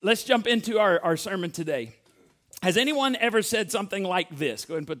Let's jump into our sermon today. Has anyone ever said something like this?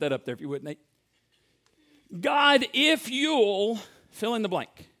 Go ahead and put that up there if you would, Nate. God, if you'll fill in the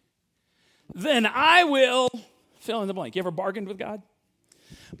blank, then I will fill in the blank. You ever bargained with God?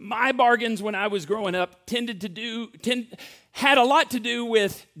 My bargains when I was growing up had a lot to do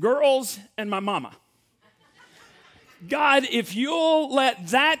with girls and my mama. God, if you'll let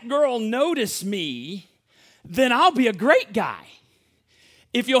that girl notice me, then I'll be a great guy.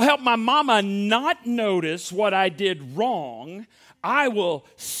 If you'll help my mama not notice what I did wrong, I will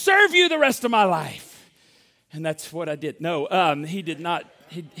serve you the rest of my life. And that's what I did. No, he did not.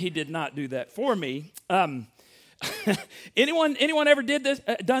 He did not do that for me. Anyone ever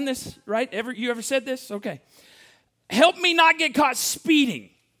done this? Right? You ever said this? Okay. Help me not get caught speeding.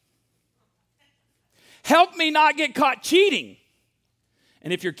 Help me not get caught cheating.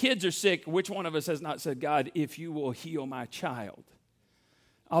 And if your kids are sick, which one of us has not said, God, if you will heal my child,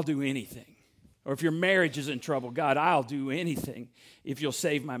 I'll do anything. Or if your marriage is in trouble, God, I'll do anything if you'll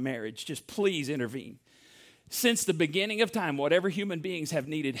save my marriage. Just please intervene. Since the beginning of time, whatever human beings have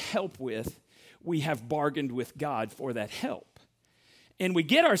needed help with, we have bargained with God for that help. And we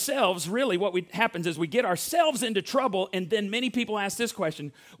get ourselves, really what happens is we get ourselves into trouble, and then many people ask this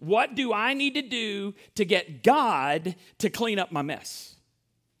question, what do I need to do to get God to clean up my mess?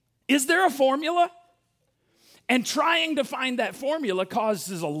 Is there a formula? And trying to find that formula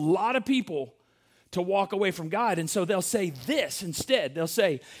causes a lot of people to walk away from God. And so they'll say this instead. They'll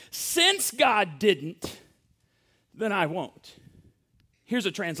say, since God didn't, then I won't. Here's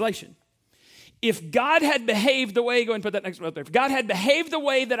a translation. If God had behaved the way, go and put that next one up there. If God had behaved the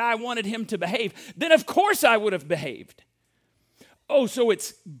way that I wanted him to behave, then of course I would have behaved. Oh, so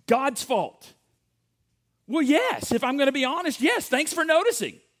it's God's fault. Well, yes, if I'm going to be honest, yes, thanks for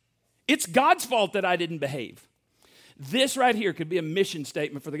noticing. It's God's fault that I didn't behave. This right here could be a mission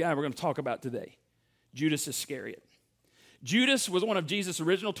statement for the guy we're going to talk about today, Judas Iscariot. Judas was one of Jesus'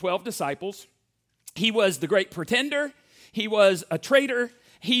 original 12 disciples. He was the great pretender. He was a traitor.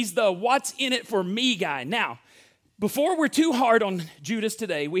 He's the what's in it for me guy. Now, before we're too hard on Judas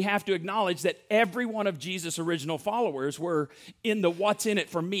today, we have to acknowledge that every one of Jesus' original followers were in the what's in it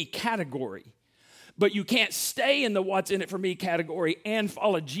for me category. But you can't stay in the what's in it for me category and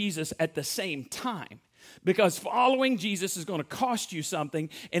follow Jesus at the same time. Because following Jesus is going to cost you something.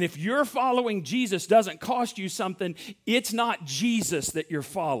 And if you're following Jesus doesn't cost you something, it's not Jesus that you're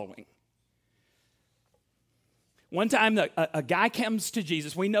following. One time, a guy comes to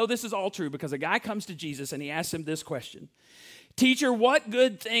Jesus. We know this is all true because a guy comes to Jesus and he asks him this question. Teacher, what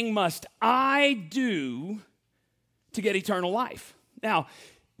good thing must I do to get eternal life? Now,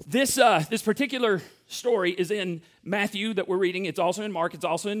 this particular story is in Matthew that we're reading. It's also in Mark. It's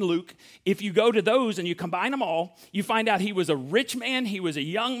also in Luke. If you go to those and you combine them all, you find out he was a rich man, he was a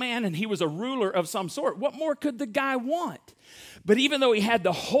young man, and he was a ruler of some sort. What more could the guy want? But even though he had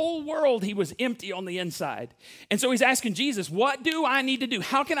the whole world, he was empty on the inside. And so he's asking Jesus, what do I need to do?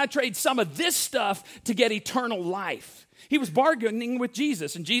 How can I trade some of this stuff to get eternal life? He was bargaining with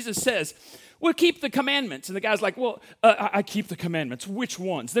Jesus, and Jesus says, well, keep the commandments. And the guy's like, well, I keep the commandments. Which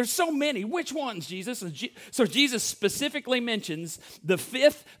ones? There's so many. Which ones, Jesus? So Jesus specifically mentions the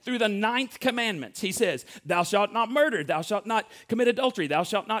 5th through the 9th commandments. He says, thou shalt not murder. Thou shalt not commit adultery. Thou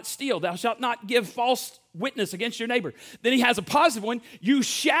shalt not steal. Thou shalt not give false witness against your neighbor. Then he has a positive one. You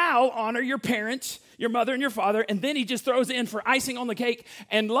shall honor your parents, your mother and your father. And then he just throws in for icing on the cake,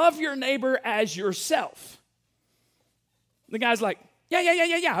 and love your neighbor as yourself. The guy's like,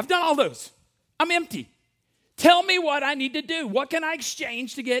 yeah. I've done all those. I'm empty. Tell me what I need to do. What can I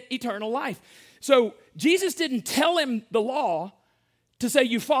exchange to get eternal life? So Jesus didn't tell him the law to say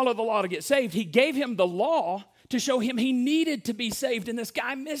you follow the law to get saved. He gave him the law to show him he needed to be saved. And this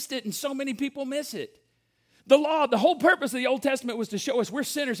guy missed it, and so many people miss it. The law, the whole purpose of the Old Testament was to show us we're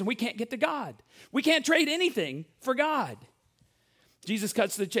sinners and we can't get to God. We can't trade anything for God. Jesus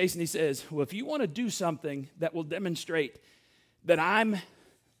cuts to the chase and he says, well, if you want to do something that will demonstrate that I'm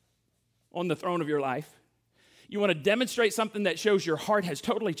on the throne of your life, you want to demonstrate something that shows your heart has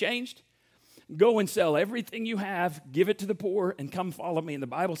totally changed, go and sell everything you have, give it to the poor, and come follow me. And the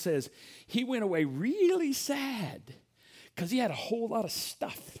Bible says he went away really sad because he had a whole lot of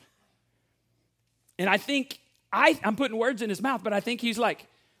stuff. And I think, I'm putting words in his mouth, but I think he's like,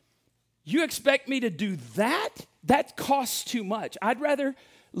 you expect me to do that? That costs too much. I'd rather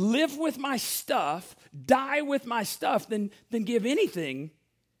live with my stuff, die with my stuff, than give anything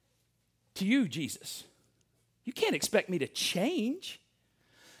to you, Jesus. You can't expect me to change.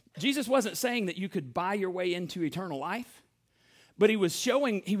 Jesus wasn't saying that you could buy your way into eternal life, but he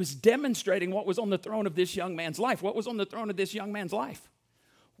was demonstrating what was on the throne of this young man's life. What was on the throne of this young man's life?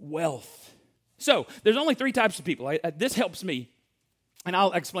 wealth. So there's only 3 types of people. This helps me, and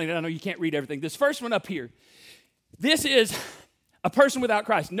I'll explain it. I know you can't read everything. This first one up here, this is a person without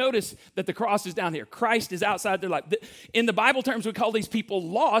Christ. Notice that the cross is down here. Christ is outside their life. In the Bible terms, we call these people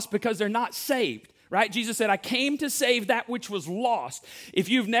lost because they're not saved, right? Jesus said, I came to save that which was lost. If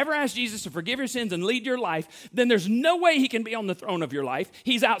you've never asked Jesus to forgive your sins and lead your life, then there's no way he can be on the throne of your life.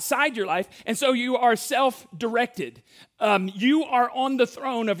 He's outside your life, and so you are self-directed. You are on the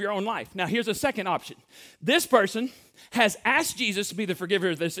throne of your own life. Now, here's a second option. This person has asked Jesus to be the forgiver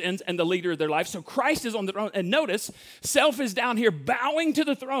of their sins and the leader of their life. So Christ is on the throne. And notice, self is down here bowing to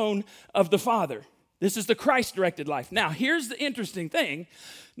the throne of the Father. This is the Christ-directed life. Now, here's the interesting thing.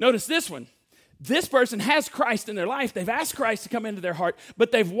 Notice this one. This person has Christ in their life. They've asked Christ to come into their heart,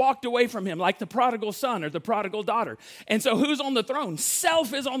 but they've walked away from him like the prodigal son or the prodigal daughter. And so who's on the throne?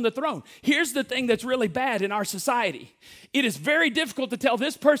 Self is on the throne. Here's the thing that's really bad in our society. It is very difficult to tell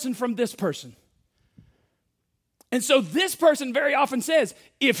this person from this person. And so this person very often says,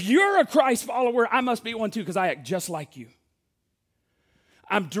 if you're a Christ follower, I must be one too because I act just like you.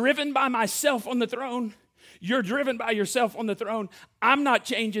 I'm driven by myself on the throne. You're driven by yourself on the throne. I'm not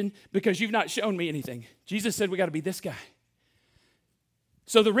changing because you've not shown me anything. Jesus said we got to be this guy.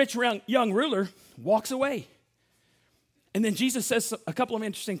 So the rich young ruler walks away. And then Jesus says a couple of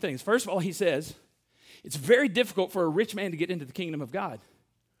interesting things. First of all, he says, it's very difficult for a rich man to get into the kingdom of God.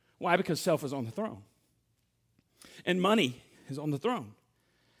 Why? Because self is on the throne. And money is on the throne.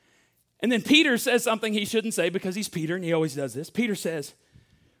 And then Peter says something he shouldn't say because he's Peter and he always does this. Peter says,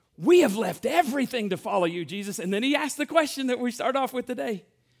 we have left everything to follow you, Jesus. And then he asks the question that we start off with today.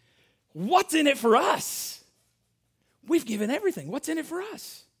 What's in it for us? We've given everything. What's in it for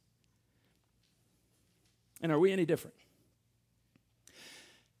us? And are we any different?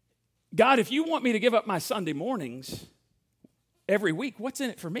 God, if you want me to give up my Sunday mornings every week, what's in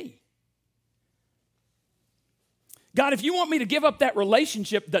it for me? God, if you want me to give up that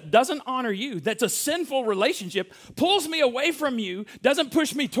relationship that doesn't honor you, that's a sinful relationship, pulls me away from you, doesn't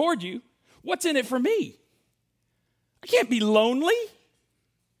push me toward you, what's in it for me? I can't be lonely.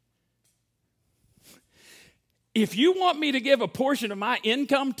 If you want me to give a portion of my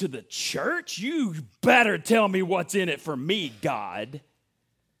income to the church, you better tell me what's in it for me, God.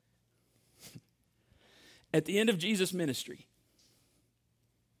 At the end of Jesus' ministry,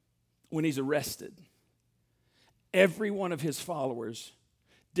 when he's arrested, every one of his followers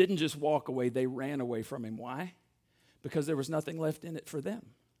didn't just walk away, they ran away from him. Why? Because there was nothing left in it for them.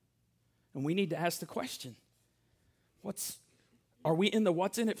 And we need to ask the question, are we in the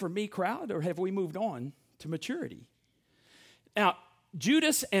what's in it for me crowd, or have we moved on to maturity? Now,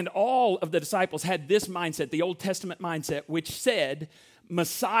 Judas and all of the disciples had this mindset, the Old Testament mindset, which said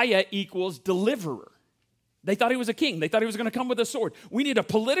Messiah equals deliverer. They thought he was a king. They thought he was going to come with a sword. We need a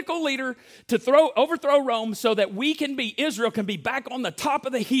political leader to overthrow Rome so that Israel can be back on the top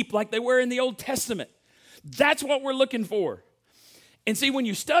of the heap like they were in the Old Testament. That's what we're looking for. And see, when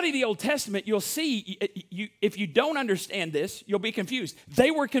you study the Old Testament, you'll see, if you don't understand this, you'll be confused.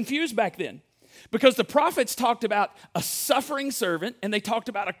 They were confused back then because the prophets talked about a suffering servant and they talked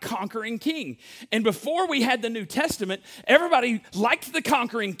about a conquering king. And before we had the New Testament, everybody liked the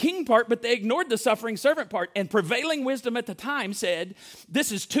conquering king part, but they ignored the suffering servant part. And prevailing wisdom at the time said,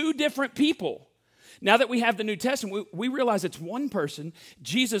 this is 2 different people. Now that we have the New Testament, we realize it's one person,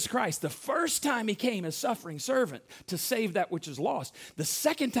 Jesus Christ. The first time he came as suffering servant to save that which is lost. The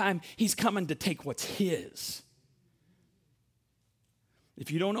second time, he's coming to take what's his. If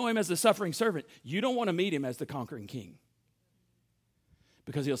you don't know him as the suffering servant, you don't want to meet him as the conquering king.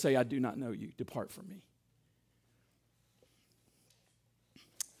 Because he'll say, I do not know you. Depart from me.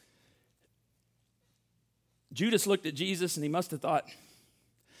 Judas looked at Jesus and he must have thought,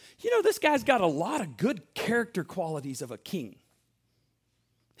 this guy's got a lot of good character qualities of a king.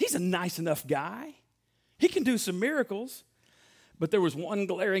 He's a nice enough guy. He can do some miracles. But there was one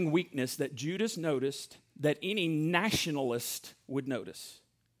glaring weakness that Judas noticed that any nationalist would notice.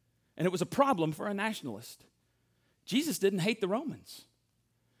 And it was a problem for a nationalist. Jesus didn't hate the Romans.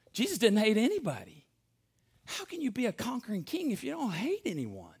 Jesus didn't hate anybody. How can you be a conquering king if you don't hate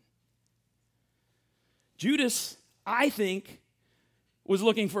anyone? Judas, I think, was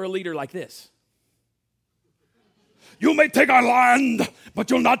looking for a leader like this. You may take our land, but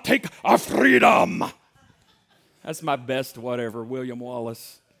you'll not take our freedom. That's my best whatever, William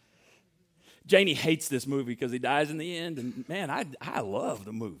Wallace. Janie hates this movie because he dies in the end. And man, I love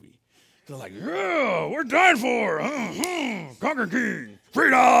the movie. They're like, yeah, we're dying for conquering king,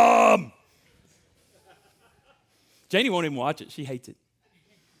 freedom. Janie won't even watch it. She hates it.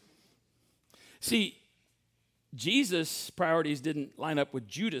 See, Jesus' priorities didn't line up with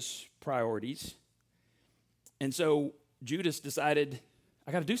Judas' priorities. And so Judas decided,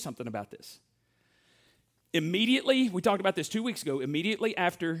 I got to do something about this. Immediately, we talked about this 2 weeks ago, immediately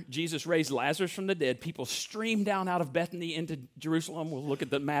after Jesus raised Lazarus from the dead, people streamed down out of Bethany into Jerusalem. We'll look at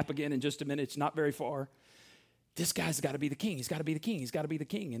the map again in just a minute. It's not very far. This guy's got to be the king. He's got to be the king. He's got to be the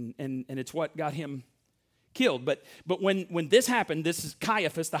king. And it's what got him killed. But when this happened, this is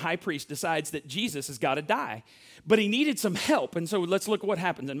Caiaphas, the high priest, decides that Jesus has got to die. But he needed some help. And so let's look at what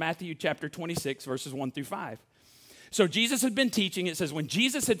happens in Matthew chapter 26, verses 1 through 5. So Jesus had been teaching. It says, when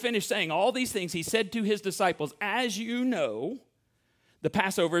Jesus had finished saying all these things, he said to his disciples, as you know, the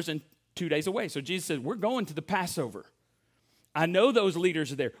Passover is in 2 days away. So Jesus said, we're going to the Passover. I know those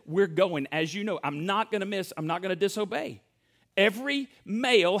leaders are there. We're going, as you know. I'm not going to miss. I'm not going to disobey. Every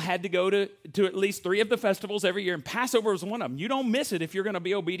male had to go to at least 3 of the festivals every year, and Passover was one of them. You don't miss it if you're going to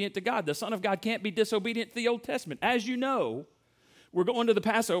be obedient to God. The Son of God can't be disobedient to the Old Testament. As you know, we're going to the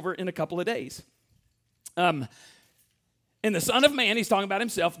Passover in a couple of days. And the Son of Man, he's talking about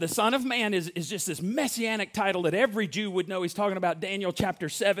himself. The Son of Man is just this messianic title that every Jew would know. He's talking about Daniel chapter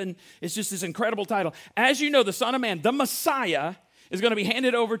 7. It's just this incredible title. As you know, the Son of Man, the Messiah, is going to be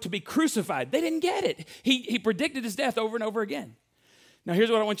handed over to be crucified. They didn't get it. He predicted his death over and over again. Now,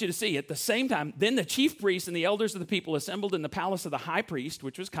 here's what I want you to see. At the same time, then the chief priests and the elders of the people assembled in the palace of the high priest,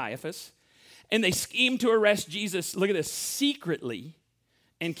 which was Caiaphas, and they schemed to arrest Jesus, look at this, secretly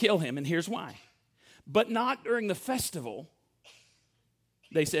and kill him. And here's why. But not during the festival,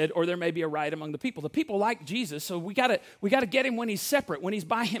 they said, or there may be a riot among the people. The people like Jesus, so we got to get him when he's separate, when he's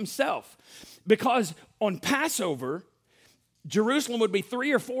by himself. Because on Passover, Jerusalem would be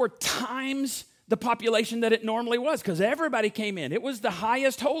 3 or 4 times the population that it normally was, because everybody came in. It was the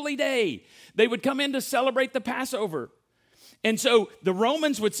highest holy day. They would come in to celebrate the Passover. And so the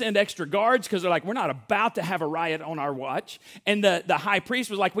Romans would send extra guards because they're like, we're not about to have a riot on our watch. And the high priest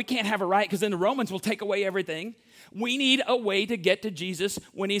was like, we can't have a riot because then the Romans will take away everything. We need a way to get to Jesus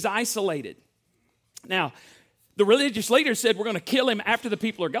when he's isolated. Now, the religious leaders said we're going to kill him after the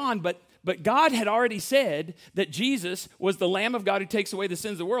people are gone, but God had already said that Jesus was the Lamb of God who takes away the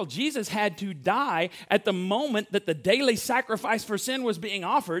sins of the world. Jesus had to die at the moment that the daily sacrifice for sin was being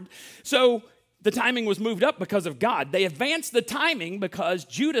offered. So the timing was moved up because of God. They advanced the timing because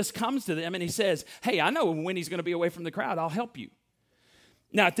Judas comes to them and he says, hey, I know when he's going to be away from the crowd. I'll help you.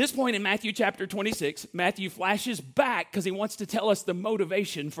 Now, at this point in Matthew chapter 26, Matthew flashes back because he wants to tell us the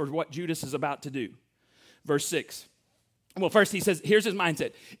motivation for what Judas is about to do. Verse 6. Well, first he says, here's his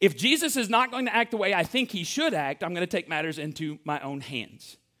mindset. If Jesus is not going to act the way I think he should act, I'm going to take matters into my own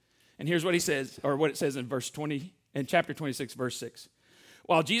hands. And here's what he says, or what it says in in chapter 26, verse 6.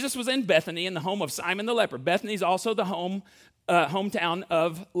 While Jesus was in Bethany in the home of Simon the leper, Bethany is also the hometown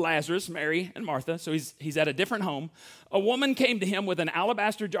of Lazarus, Mary, and Martha, so he's at a different home. A woman came to him with an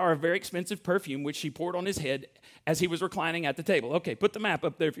alabaster jar of very expensive perfume, which she poured on his head as he was reclining at the table. Okay, put the map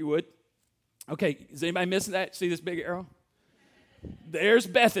up there if you would. Okay, is anybody missing that? See this big arrow? There's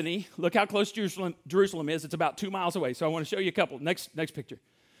Bethany. Look how close Jerusalem is. It's about 2 miles away. So I want to show you a couple. Next picture.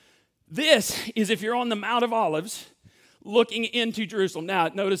 This is if you're on the Mount of Olives looking into Jerusalem. Now,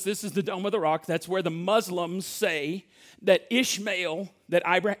 notice this is the Dome of the Rock. That's where the Muslims say that Abraham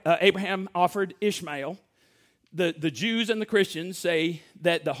offered Ishmael. The Jews and the Christians say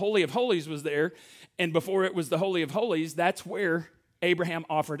that the Holy of Holies was there. And before it was the Holy of Holies, that's where Abraham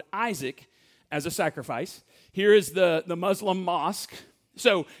offered Isaac as a sacrifice. Here is the Muslim mosque.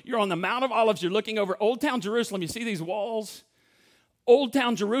 So you're on the Mount of Olives. You're looking over Old Town Jerusalem. You see these walls? Old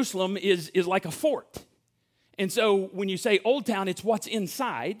Town Jerusalem is like a fort. And so when you say Old Town, it's what's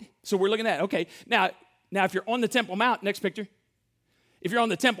inside. So we're looking at that. Okay, now if you're on the Temple Mount, next picture. If you're on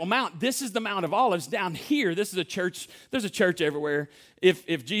the Temple Mount, this is the Mount of Olives. Down here, this is a church. There's a church everywhere.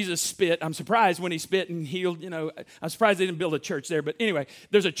 If Jesus spit, I'm surprised when he spit and healed, I'm surprised they didn't build a church there. But anyway,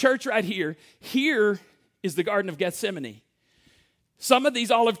 there's a church right here. Here is the Garden of Gethsemane. Some of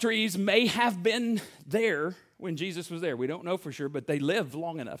these olive trees may have been there when Jesus was there. We don't know for sure, but they lived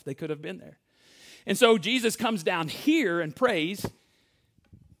long enough. They could have been there. And so Jesus comes down here and prays,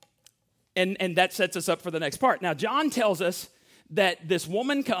 and that sets us up for the next part. Now, John tells us that this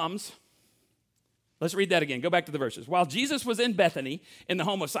woman comes. Let's read that again. Go back to the verses. While Jesus was in Bethany, in the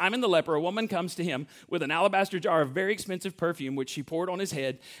home of Simon the leper, a woman comes to him with an alabaster jar of very expensive perfume, which she poured on his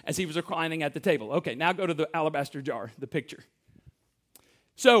head as he was reclining at the table. Okay, now go to the alabaster jar, the picture.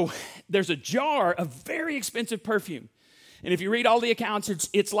 So there's a jar of very expensive perfume. And if you read all the accounts,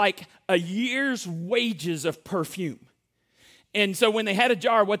 it's like a year's wages of perfume. And so when they had a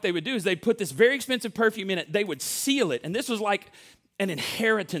jar, what they would do is they'd put this very expensive perfume in it. They would seal it. And this was like an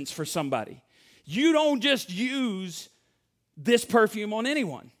inheritance for somebody. You don't just use this perfume on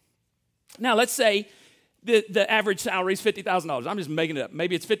anyone. Now, let's say the average salary is $50,000. I'm just making it up.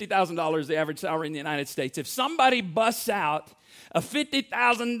 Maybe it's $50,000, the average salary in the United States. If somebody busts out a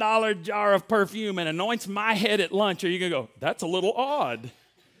 $50,000 jar of perfume and anoints my head at lunch, are you going to go, that's a little odd?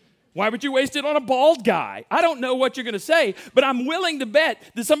 Why would you waste it on a bald guy? I don't know what you're going to say, but I'm willing to bet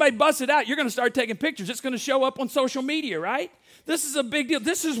that somebody busts it out, you're going to start taking pictures. It's going to show up on social media, right? This is a big deal.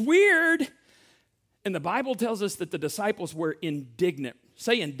 This is weird. And the Bible tells us that the disciples were indignant.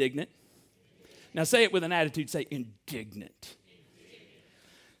 Say indignant. Now say it with an attitude. Say indignant.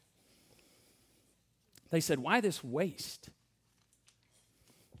 They said, why this waste?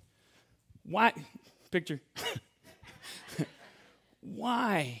 Why? Picture.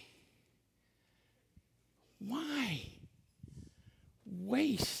 Why? Why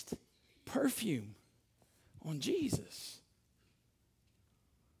waste perfume on Jesus?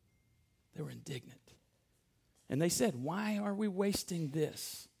 They were indignant. And they said, why are we wasting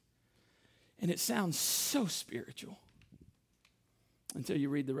this? And it sounds so spiritual until you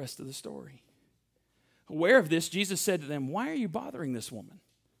read the rest of the story. Aware of this, Jesus said to them, why are you bothering this woman?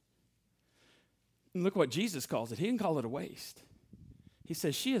 And look what Jesus calls it. He didn't call it a waste. He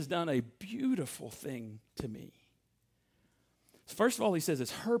says, she has done a beautiful thing to me. First of all, he says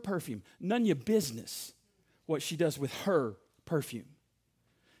it's her perfume. None of your business what she does with her perfume.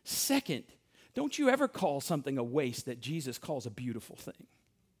 Second, don't you ever call something a waste that Jesus calls a beautiful thing.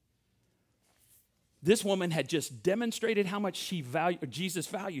 This woman had just demonstrated how much Jesus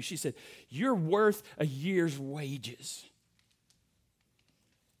valued. She said, you're worth a year's wages.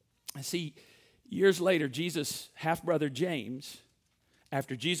 I see, years later, Jesus' half-brother James,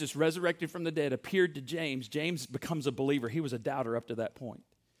 after Jesus resurrected from the dead, appeared to James. James becomes a believer. He was a doubter up to that point.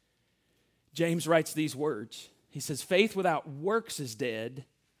 James writes these words. He says, faith without works is dead.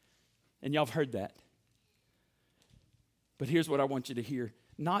 And y'all have heard that. But here's what I want you to hear.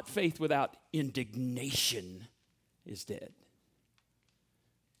 Not faith without indignation is dead.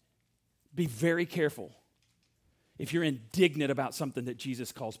 Be very careful if you're indignant about something that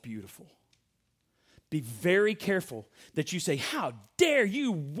Jesus calls beautiful. Be very careful that you say, how dare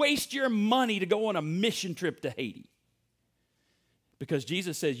you waste your money to go on a mission trip to Haiti? Because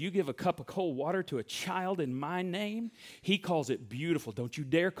Jesus says, you give a cup of cold water to a child in my name, he calls it beautiful. Don't you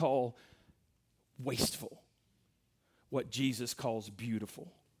dare call wasteful what Jesus calls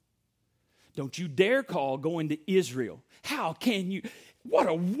beautiful. Don't you dare call going to Israel. How can you? What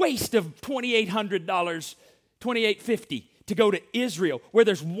a waste of $2,800, $2,850 to go to Israel where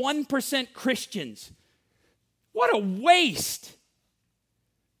there's 1% Christians. What a waste.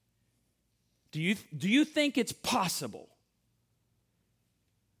 Do you think it's possible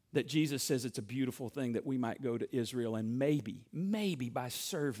that Jesus says it's a beautiful thing that we might go to Israel and maybe by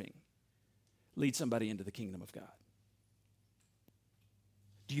serving, lead somebody into the kingdom of God?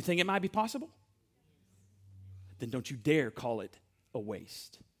 Do you think it might be possible? Then don't you dare call it a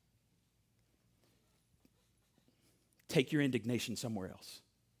waste. Take your indignation somewhere else.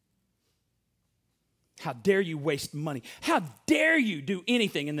 How dare you waste money? How dare you do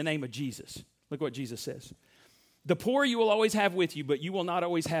anything in the name of Jesus? Look what Jesus says. The poor you will always have with you, but you will not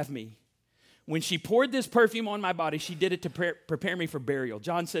always have me. When she poured this perfume on my body, she did it to prepare me for burial.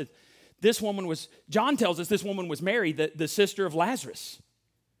 John tells us this woman was Mary, the sister of Lazarus.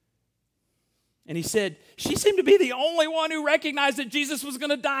 And he said, she seemed to be the only one who recognized that Jesus was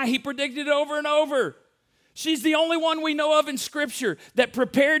going to die. He predicted it over and over. She's the only one we know of in Scripture that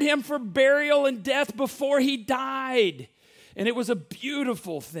prepared him for burial and death before he died. And it was a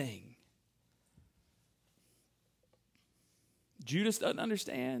beautiful thing. Judas doesn't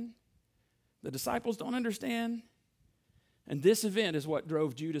understand. The disciples don't understand. And this event is what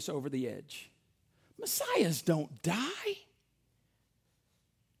drove Judas over the edge. Messiahs don't die.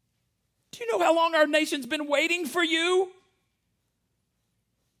 Do you know how long our nation's been waiting for you?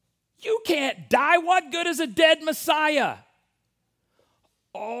 You can't die. What good is a dead Messiah?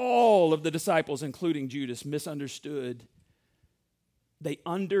 All of the disciples, including Judas, misunderstood. They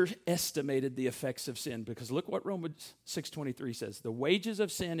underestimated the effects of sin, because look what Romans 6:23 says. The wages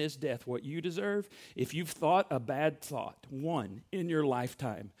of sin is death. What you deserve, if you've thought a bad thought, one in your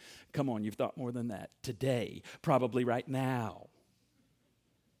lifetime, come on, you've thought more than that. Today, probably right now.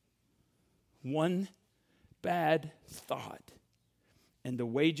 One bad thought, and the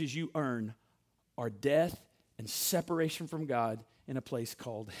wages you earn are death and separation from God in a place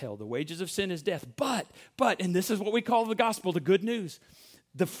called hell. The wages of sin is death, but, and this is what we call the gospel, the good news.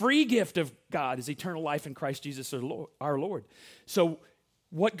 The free gift of God is eternal life in Christ Jesus our Lord. So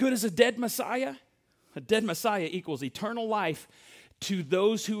what good is a dead Messiah? A dead Messiah equals eternal life to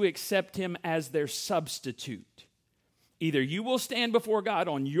those who accept him as their substitute. Either you will stand before God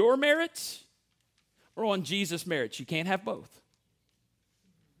on your merits or on Jesus' merits. You can't have both.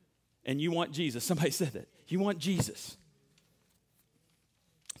 And you want Jesus. Somebody said that. You want Jesus.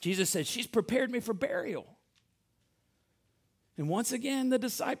 Jesus said, she's prepared me for burial. And once again, the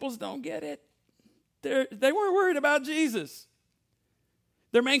disciples don't get it. They weren't worried about Jesus.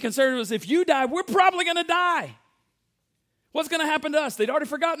 Their main concern was, if you die, we're probably going to die. What's going to happen to us? They'd already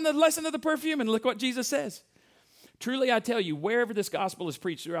forgotten the lesson of the perfume, and look what Jesus says. Truly, I tell you, wherever this gospel is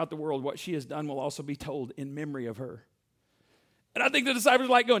preached throughout the world, what she has done will also be told in memory of her. And I think the disciples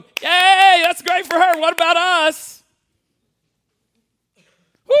were like going, yay, that's great for her. What about us?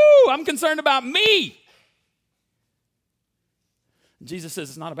 Woo, I'm concerned about me. And Jesus says,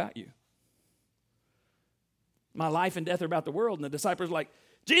 it's not about you. My life and death are about the world. And the disciples are like,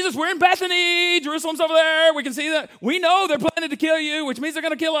 Jesus, we're in Bethany. Jerusalem's over there. We can see that. We know they're planning to kill you, which means they're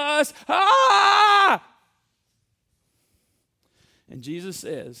going to kill us. Ah! And Jesus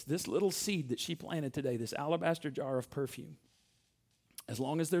says, this little seed that she planted today, this alabaster jar of perfume, as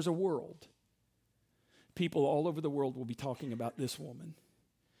long as there's a world, people all over the world will be talking about this woman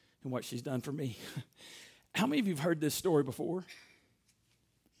and what she's done for me. How many of you have heard this story before?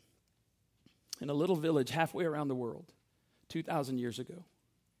 In a little village halfway around the world, 2,000 years ago,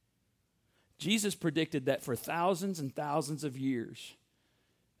 Jesus predicted that for thousands and thousands of years,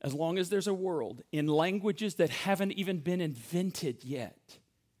 as long as there's a world, in languages that haven't even been invented yet,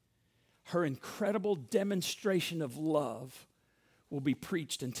 her incredible demonstration of love will be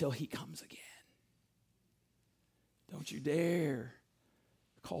preached until he comes again. Don't you dare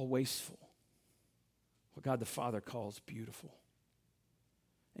call wasteful what God the Father calls beautiful.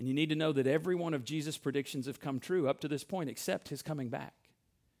 And you need to know that every one of Jesus' predictions have come true up to this point, except his coming back.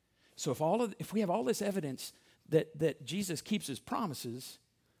 So if we have all this evidence that Jesus keeps his promises,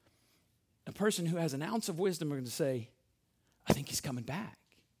 a person who has an ounce of wisdom are going to say, I think he's coming back.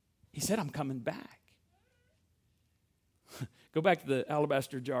 He said, I'm coming back. Go back to the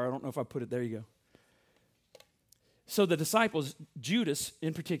alabaster jar. I don't know if I put it. There you go. So the disciples, Judas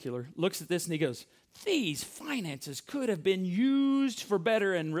in particular, looks at this and he goes, these finances could have been used for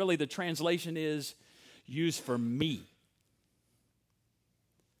better, and really the translation is used for me.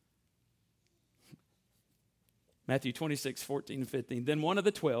 Matthew 26, 14 and 15. Then one of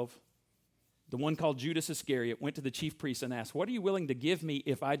the 12, the one called Judas Iscariot, went to the chief priests and asked, what are you willing to give me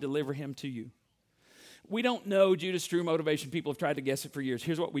if I deliver him to you? We don't know Judas' true motivation. People have tried to guess it for years.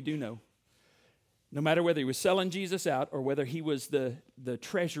 Here's what we do know. No matter whether he was selling Jesus out or whether he was the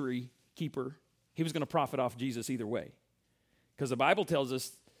treasury keeper, he was going to profit off Jesus either way. Because the Bible tells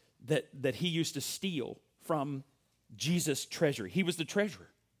us that he used to steal from Jesus' treasury. He was the treasurer.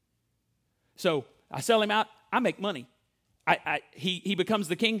 So I sell him out, I make money. He becomes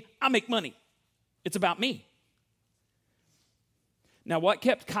the king, I make money. It's about me. Now, what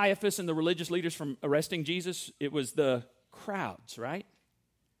kept Caiaphas and the religious leaders from arresting Jesus? It was the crowds, right?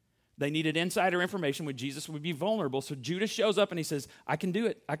 They needed insider information when Jesus would be vulnerable. So Judas shows up and he says, I can do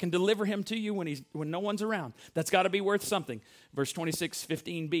it. I can deliver him to you when no one's around. That's got to be worth something. Verse 26,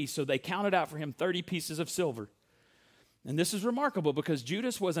 15b. So they counted out for him 30 pieces of silver. And this is remarkable because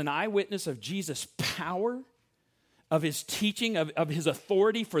Judas was an eyewitness of Jesus' power, of his teaching, of his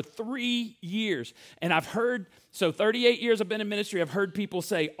authority for 3 years. And I've heard, so 38 years I've been in ministry, I've heard people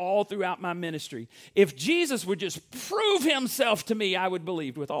say all throughout my ministry, if Jesus would just prove himself to me, I would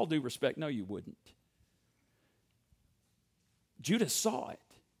believe. With all due respect, no, you wouldn't. Judas saw it,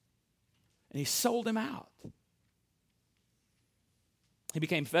 and he sold him out. He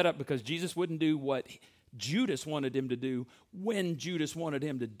became fed up because Jesus wouldn't do what Judas wanted him to do when Judas wanted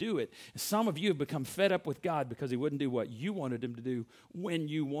him to do it. Some of you have become fed up with God because he wouldn't do what you wanted him to do when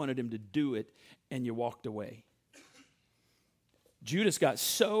you wanted him to do it, and you walked away. Judas got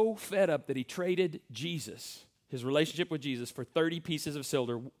so fed up that he traded Jesus, his relationship with Jesus, for 30 pieces of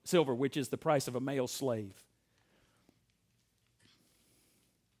silver, which is the price of a male slave.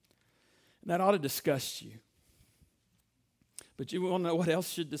 And that ought to disgust you. But you want to know what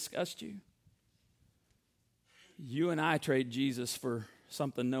else should disgust you? You and I trade Jesus for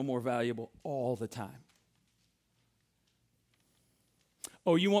something no more valuable all the time.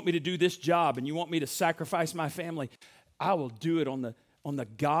 Oh, you want me to do this job and you want me to sacrifice my family? I will do it on the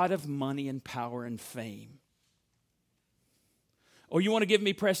God of money and power and fame. Oh, you want to give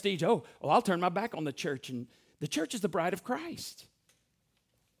me prestige? Oh, well, I'll turn my back on the church, and the church is the bride of Christ.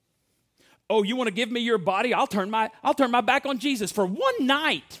 Oh, you want to give me your body? I'll turn my back on Jesus for one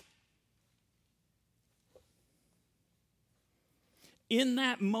night. In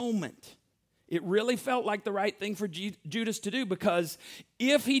that moment, It really felt like the right thing for Judas to do, because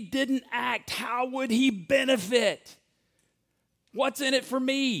if he didn't act, how would he benefit? What's in it for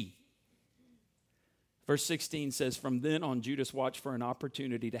me? Verse 16 says, from then on, Judas watched for an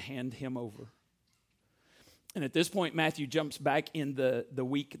opportunity to hand him over. And at this point, Matthew jumps back in the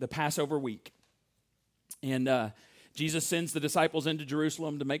week, the Passover week. And Jesus sends the disciples into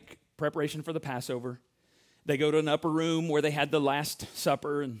Jerusalem to make preparation for the Passover. They go to an upper room where they had the Last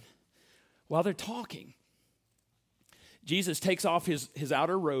Supper, and while they're talking, Jesus takes off his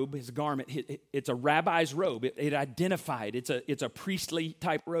outer robe, his garment. It's a rabbi's robe. It identified. It's a priestly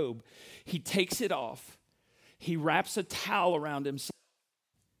type robe. He takes it off. He wraps a towel around himself,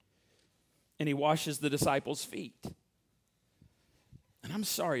 and he washes the disciples' feet. And I'm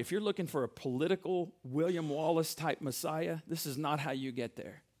sorry, if you're looking for a political William Wallace type Messiah, this is not how you get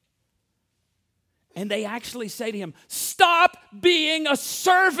there. And they actually say to him, stop being a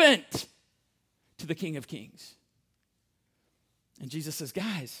servant to the King of Kings. And Jesus says,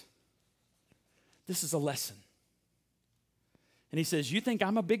 guys, this is a lesson. And he says, you think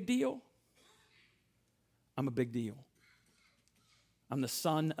I'm a big deal? I'm a big deal. I'm the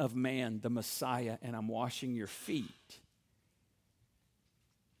Son of Man, the Messiah, and I'm washing your feet.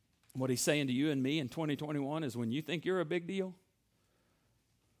 What he's saying to you and me in 2021 is, when you think you're a big deal,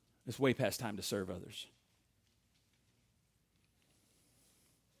 it's way past time to serve others.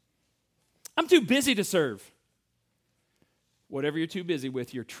 I'm too busy to serve. Whatever you're too busy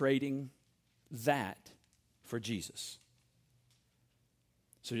with, you're trading that for Jesus.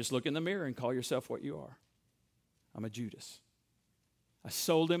 So just look in the mirror and call yourself what you are. I'm a Judas. I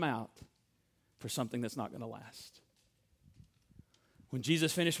sold him out for something that's not going to last. When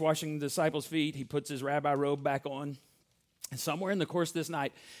Jesus finished washing the disciples' feet, he puts his rabbi robe back on. And somewhere in the course of this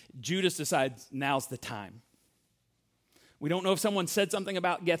night, Judas decides now's the time. We don't know if someone said something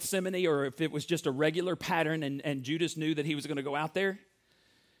about Gethsemane or if it was just a regular pattern and Judas knew that he was going to go out there.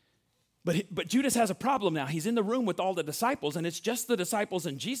 But Judas has a problem now. He's in the room with all the disciples, and it's just the disciples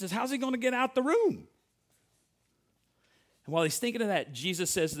and Jesus. How's he going to get out the room? And while he's thinking of that,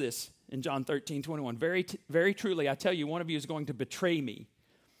 Jesus says this in John 13:21. Very truly, I tell you, one of you is going to betray me.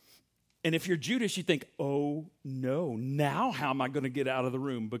 And if you're Judas, you think, oh no, now how am I going to get out of the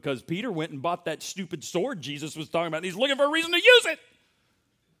room? Because Peter went and bought that stupid sword Jesus was talking about, and he's looking for a reason to use it.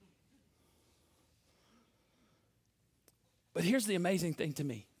 But here's the amazing thing to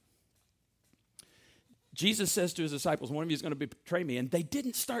me. Jesus says to his disciples, one of you is going to betray me. And they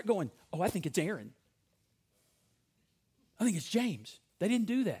didn't start going, oh, I think it's Aaron. I think it's James. They didn't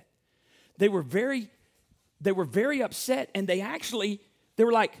do that. They were very upset, and they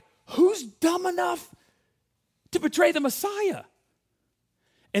were like, who's dumb enough to betray the Messiah?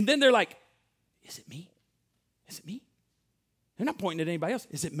 And then they're like, is it me? Is it me? They're not pointing at anybody else.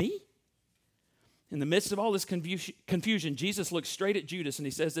 Is it me? In the midst of all this confusion, Jesus looks straight at Judas, and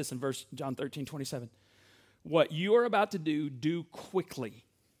he says this in John 13:27. What you are about to do quickly.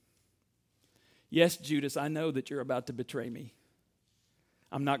 Yes, Judas, I know that you're about to betray me.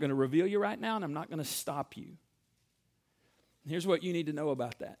 I'm not going to reveal you right now, and I'm not going to stop you. Here's what you need to know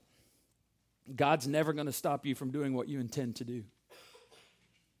about that. God's never going to stop you from doing what you intend to do.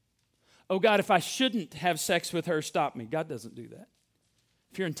 Oh, God, if I shouldn't have sex with her, stop me. God doesn't do that.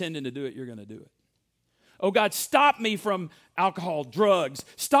 If you're intending to do it, you're going to do it. Oh, God, stop me from alcohol, drugs.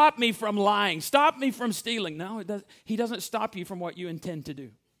 Stop me from lying. Stop me from stealing. No, He doesn't stop you from what you intend to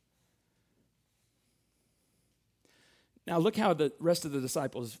do. Now, look how the rest of the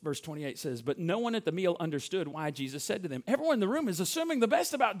disciples, verse 28 says, but no one at the meal understood why Jesus said to them. Everyone in the room is assuming the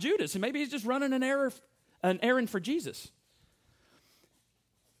best about Judas, and maybe he's just running an errand for Jesus.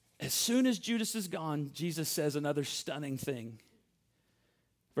 As soon as Judas is gone, Jesus says another stunning thing.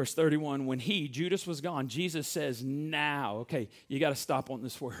 Verse 31, when Judas was gone, Jesus says, now, okay, you got to stop on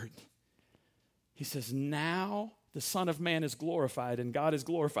this word. He says, now the Son of Man is glorified, and God is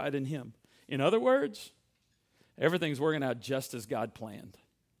glorified in him. In other words, everything's working out just as God planned.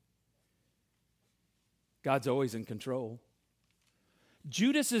 God's always in control.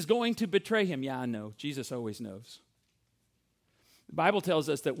 Judas is going to betray him. Yeah, I know. Jesus always knows. The Bible tells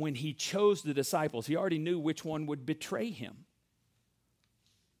us that when he chose the disciples, he already knew which one would betray him.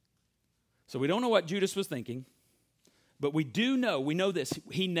 So we don't know what Judas was thinking, but we know this.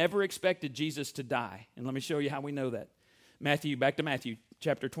 He never expected Jesus to die. And let me show you how we know that. Back to Matthew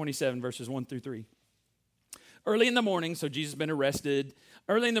chapter 27, verses 1 through 3. Early in the morning, so Jesus has been arrested.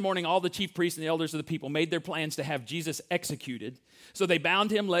 Early in the morning, all the chief priests and the elders of the people made their plans to have Jesus executed. So they bound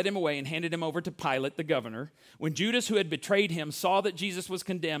him, led him away, and handed him over to Pilate, the governor. When Judas, who had betrayed him, saw that Jesus was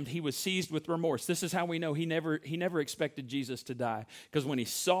condemned, he was seized with remorse. This is how we know he never expected Jesus to die. Because when he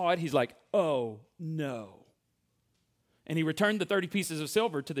saw it, he's like, oh, no. And he returned the 30 pieces of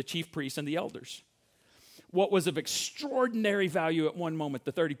silver to the chief priests and the elders. What was of extraordinary value at one moment,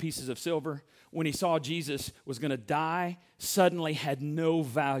 the 30 pieces of silver, when he saw Jesus was going to die, suddenly had no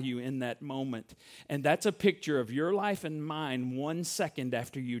value in that moment. And that's a picture of your life and mine 1 second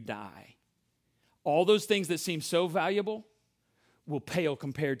after you die. All those things that seem so valuable will pale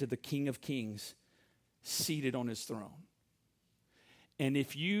compared to the King of Kings seated on his throne. And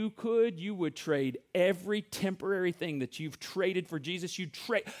if you could, you would trade every temporary thing that you've traded for Jesus. You'd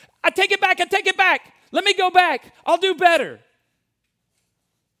trade. I take it back. Let me go back. I'll do better.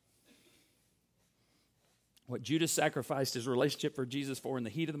 What Judas sacrificed his relationship for Jesus for in the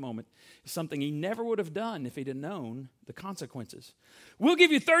heat of the moment is something he never would have done if he'd have known the consequences. We'll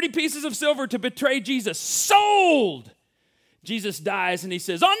give you 30 pieces of silver to betray Jesus. Sold! Jesus dies and he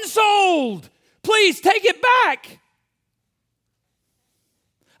says, unsold! Please take it back!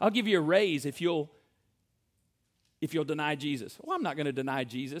 I'll give you a raise if you'll deny Jesus. Well, I'm not going to deny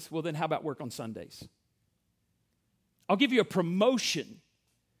Jesus. Well, then how about work on Sundays? I'll give you a promotion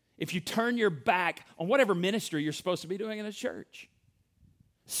if you turn your back on whatever ministry you're supposed to be doing in a church.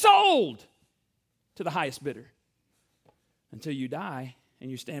 Sold to the highest bidder until you die and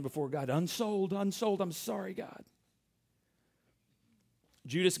you stand before God. Unsold. I'm sorry, God.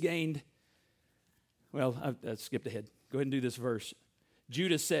 Judas gained, well, I skipped ahead. Go ahead and do this verse.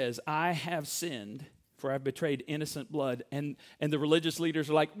 Judas says, I have sinned, for I've betrayed innocent blood. And the religious leaders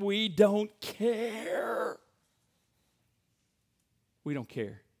are like, we don't care. We don't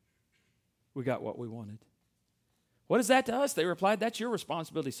care. We got what we wanted. What is that to us? They replied, that's your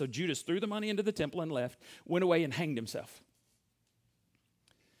responsibility. So Judas threw the money into the temple and left, went away and hanged himself.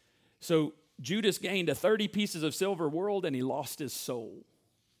 So Judas gained a 30 pieces of silver world and he lost his soul.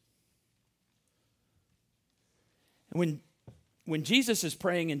 And when Jesus is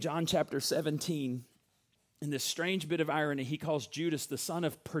praying in John chapter 17, in this strange bit of irony, he calls Judas the son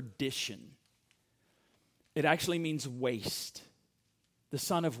of perdition. It actually means waste. The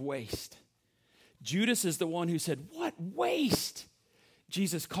son of waste. Judas is the one who said, what waste?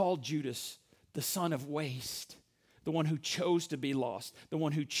 Jesus called Judas the son of waste. The one who chose to be lost. The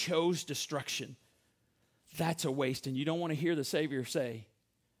one who chose destruction. That's a waste. And you don't want to hear the Savior say,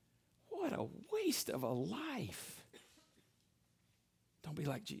 what a waste of a life. Don't be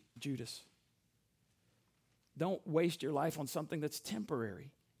like Judas. Don't waste your life on something that's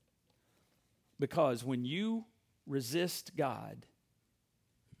temporary. Because when you resist God,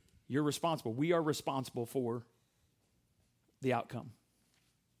 you're responsible. We are responsible for the outcome.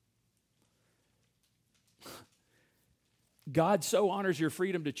 God so honors your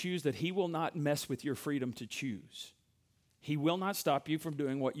freedom to choose that he will not mess with your freedom to choose. He will not stop you from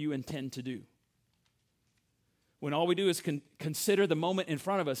doing what you intend to do. When all we do is consider the moment in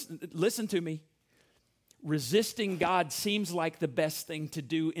front of us, listen to me. Resisting God seems like the best thing to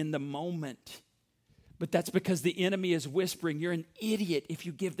do in the moment. But that's because the enemy is whispering, you're an idiot if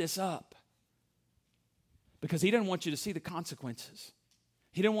you give this up. Because he didn't want you to see the consequences.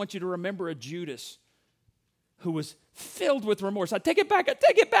 He didn't want you to remember a Judas who was filled with remorse. I take it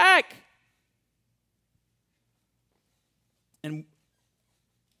back. And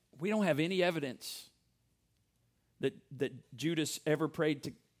we don't have any evidence that Judas ever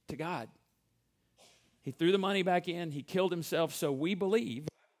prayed to God. He threw the money back in. He killed himself. So we believe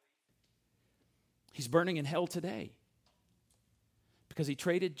he's burning in hell today because he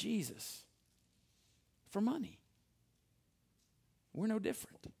traded Jesus for money. We're no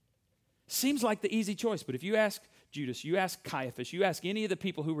different. Seems like the easy choice, but if you ask Judas, you ask Caiaphas, you ask any of the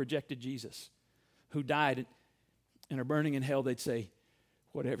people who rejected Jesus, who died and are burning in hell, they'd say,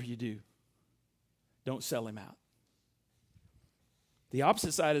 whatever you do, don't sell him out. The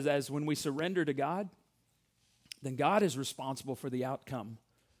opposite side is as when we surrender to God, then God is responsible for the outcome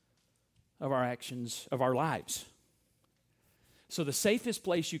of our actions, of our lives. So the safest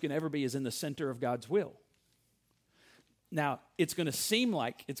place you can ever be is in the center of God's will. Now, it's going to seem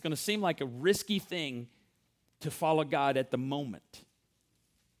like a risky thing to follow God at the moment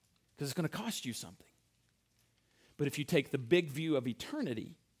because it's going to cost you something. But if you take the big view of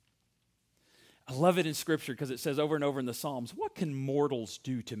eternity, I love it in Scripture because it says over and over in the Psalms, what can mortals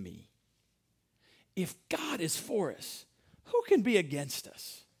do to me? If God is for us, who can be against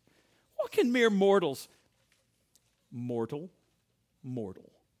us? What can mere mortals? Mortal.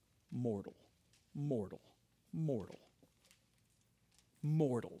 mortal.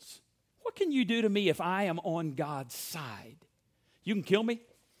 Mortals. What can you do to me if I am on God's side? You can kill me.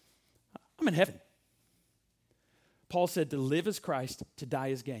 I'm in heaven. Paul said to live as Christ, to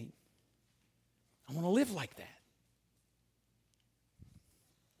die as gain. I want to live like that.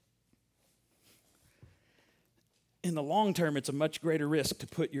 In the long term, it's a much greater risk to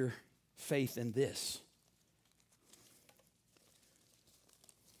put your faith in this.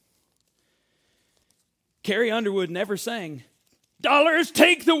 Carrie Underwood never sang, "Dollars,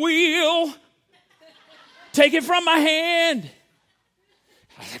 take the wheel. Take it from my hand.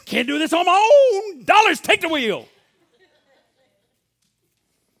 I can't do this on my own. Dollars, take the wheel."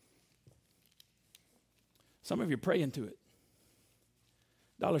 Some of you pray into it.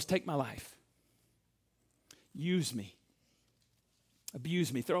 Dollars, take my life. Use me.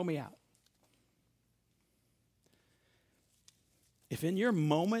 Abuse me. Throw me out. If in your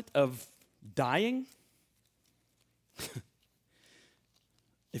moment of dying,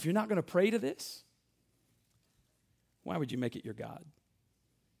 if you're not going to pray to this, why would you make it your God?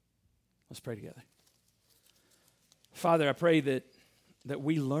 Let's pray together. Father, I pray that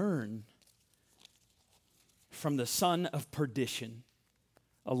we learn from the son of perdition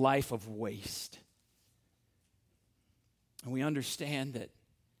a life of waste. And we understand that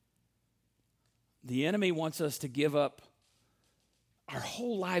the enemy wants us to give up our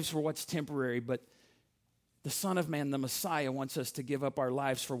whole lives for what's temporary, but the Son of Man, the Messiah, wants us to give up our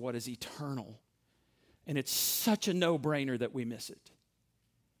lives for what is eternal. And it's such a no-brainer that we miss it.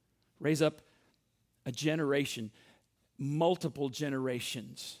 Raise up a generation, multiple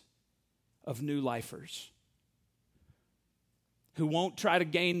generations of new lifers who won't try to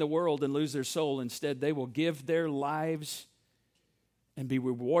gain the world and lose their soul. Instead, they will give their lives and be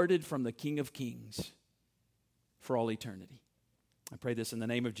rewarded from the King of Kings for all eternity. I pray this in the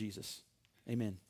name of Jesus. Amen.